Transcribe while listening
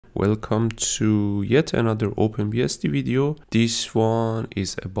welcome to yet another OpenBSD video. This one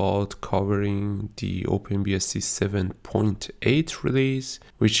is about covering the OpenBSD 7.8 release,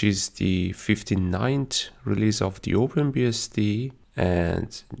 which is the 59th release of the OpenBSD,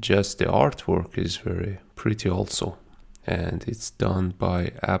 and just the artwork is very pretty also, and it's done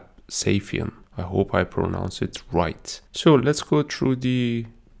by Sapien. I hope I pronounce it right. So let's go through the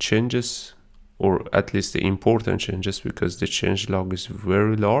changes, or at least the important changes, because the change log is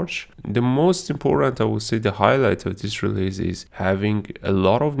very large. The most important, I would say, the highlight of this release is having a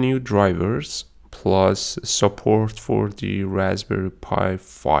lot of new drivers plus support for the Raspberry Pi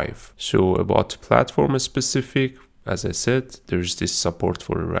 5. So about platform specific, as I said, there's this support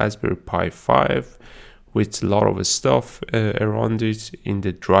for Raspberry Pi 5 with a lot of stuff around it in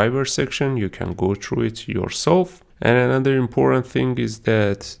the driver section. You can go through it yourself. And another important thing is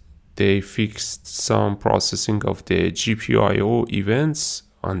that they fixed some processing of the GPU I/O events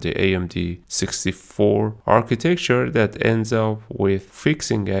on the AMD 64 architecture that ends up with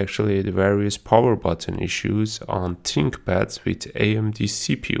fixing actually the various power button issues on ThinkPads with AMD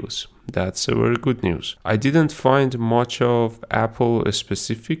CPUs. That's a very good news. I didn't find much of Apple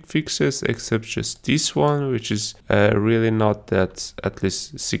specific fixes except just this one, which is really not that at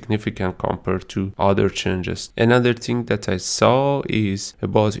least significant compared to other changes. Another thing that I saw is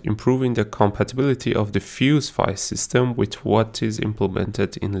about improving the compatibility of the Fuse file system with what is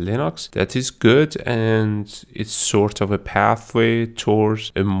implemented in Linux. That is good, and it's sort of a pathway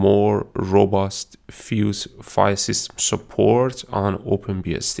towards a more robust Fuse file system support on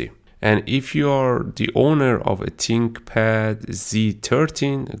OpenBSD. And if you are the owner of a ThinkPad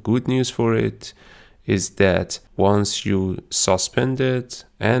Z13, good news for it is that once you suspend it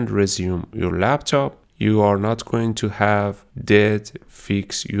and resume your laptop, you are not going to have dead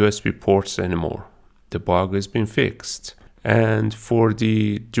fixed USB ports anymore. The bug has been fixed. And for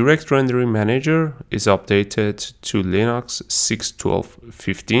the Direct Rendering Manager is updated to Linux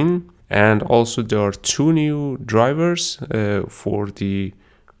 6.12.15. And also there are two new drivers for the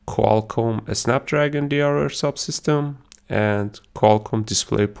Qualcomm Snapdragon DRR subsystem and Qualcomm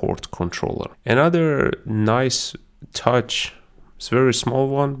DisplayPort controller. Another nice touch, it's a very small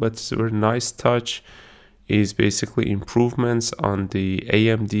one, but it's a very nice touch, is basically improvements on the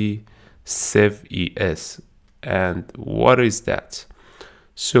AMD SEV-ES. And what is that?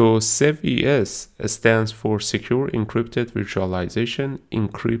 So SEV-ES stands for Secure Encrypted Virtualization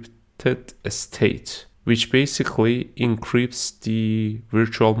Encrypted State, which basically encrypts the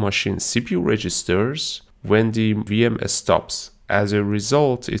virtual machine CPU registers when the VM stops. As a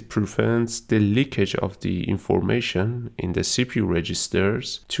result, it prevents the leakage of the information in the CPU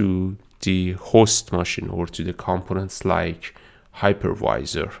registers to the host machine or to the components like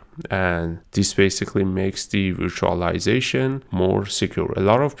hypervisor, and this basically makes the virtualization more secure. A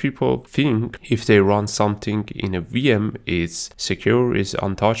lot of people think if they run something in a VM, it's secure, it's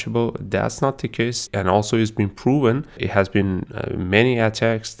untouchable. That's not the case, and also it's been proven. It has been many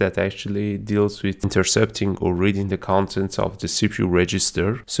attacks that actually deals with intercepting or reading the contents of the CPU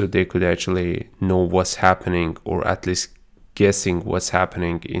register, so they could actually know what's happening, or at least guessing what's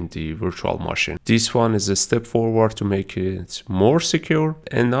happening in the virtual machine. This one is a step forward to make it more secure.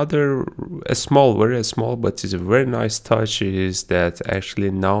 Another very small, but it's a very nice touch, is that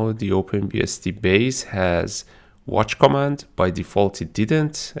actually now the OpenBSD base has watch command. By default it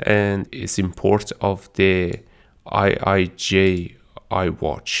didn't, and it's import of the IIJ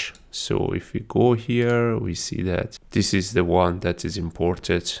iWatch. So if we go here, we see that this is the one that is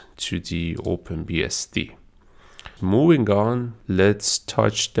imported to the OpenBSD. Moving on, let's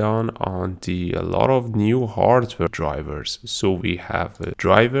touch down on a lot of new hardware drivers. So we have a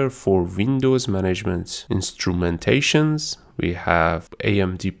driver for Windows management instrumentations. We have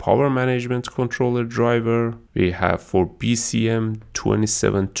AMD power management controller driver. We have for BCM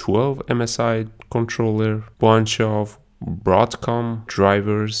 2712 MSI controller, bunch of Broadcom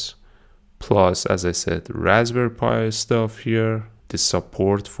drivers, plus, as I said, Raspberry Pi stuff here, the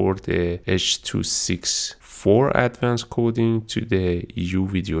support for the H.264 advanced coding to the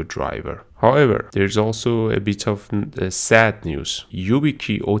uVideo driver. However, there's also a bit of sad news.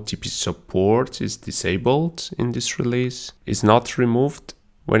 YubiKey OTP support is disabled in this release. It's not removed.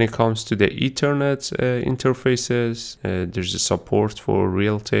 When it comes to the Ethernet interfaces, there's a support for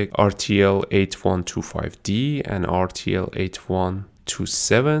Realtek RTL8125D and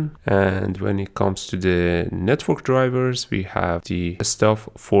RTL8127. And when it comes to the network drivers, we have the stuff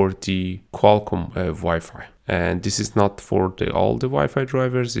for the Qualcomm Wi-Fi. And this is not for all the Wi-Fi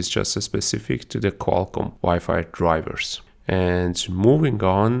drivers, it's just specific to the Qualcomm Wi-Fi drivers. And moving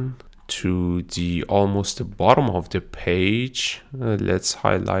on to the almost the bottom of the page, let's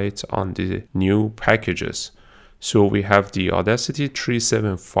highlight on the new packages. So we have the Audacity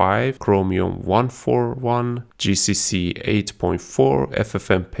 375, Chromium 141, GCC 8.4,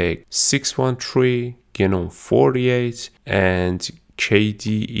 FFmpeg 613, GNOME 48, and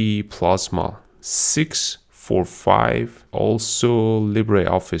KDE Plasma 645. Also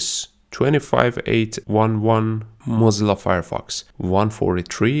LibreOffice 25811, Mozilla Firefox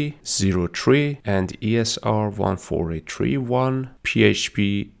 143.03 and ESR 143.1,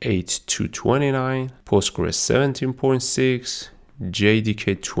 PHP 8.2.29, Postgres 17.6,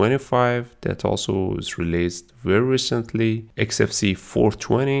 JDK 25 that also was released very recently, XFC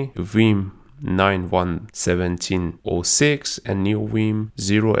 420, Vim 9.1.17.06 and new Vim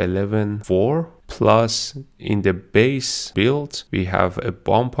 0.11.4. Plus, in the base build, we have a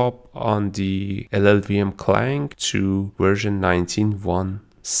bump up on the LLVM Clang to version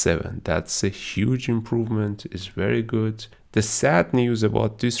 19.1.7. That's a huge improvement. It's very good. The sad news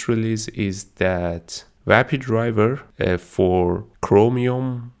about this release is that WAPI driver for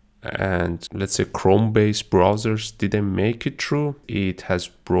Chromium and let's say Chrome based browsers didn't make it through. It has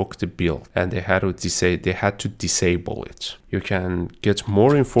broke the build and they had to disable it. You can get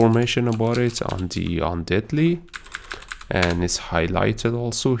more information about it on the Undeadly, and it's highlighted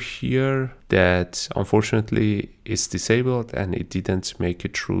also here that unfortunately it's disabled and it didn't make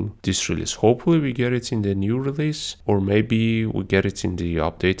it through this release. Hopefully we get it in the new release, or maybe we get it in the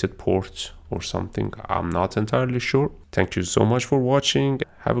updated port or something. I'm not entirely sure. Thank you so much for watching.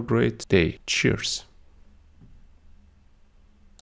 Have a great day. Cheers.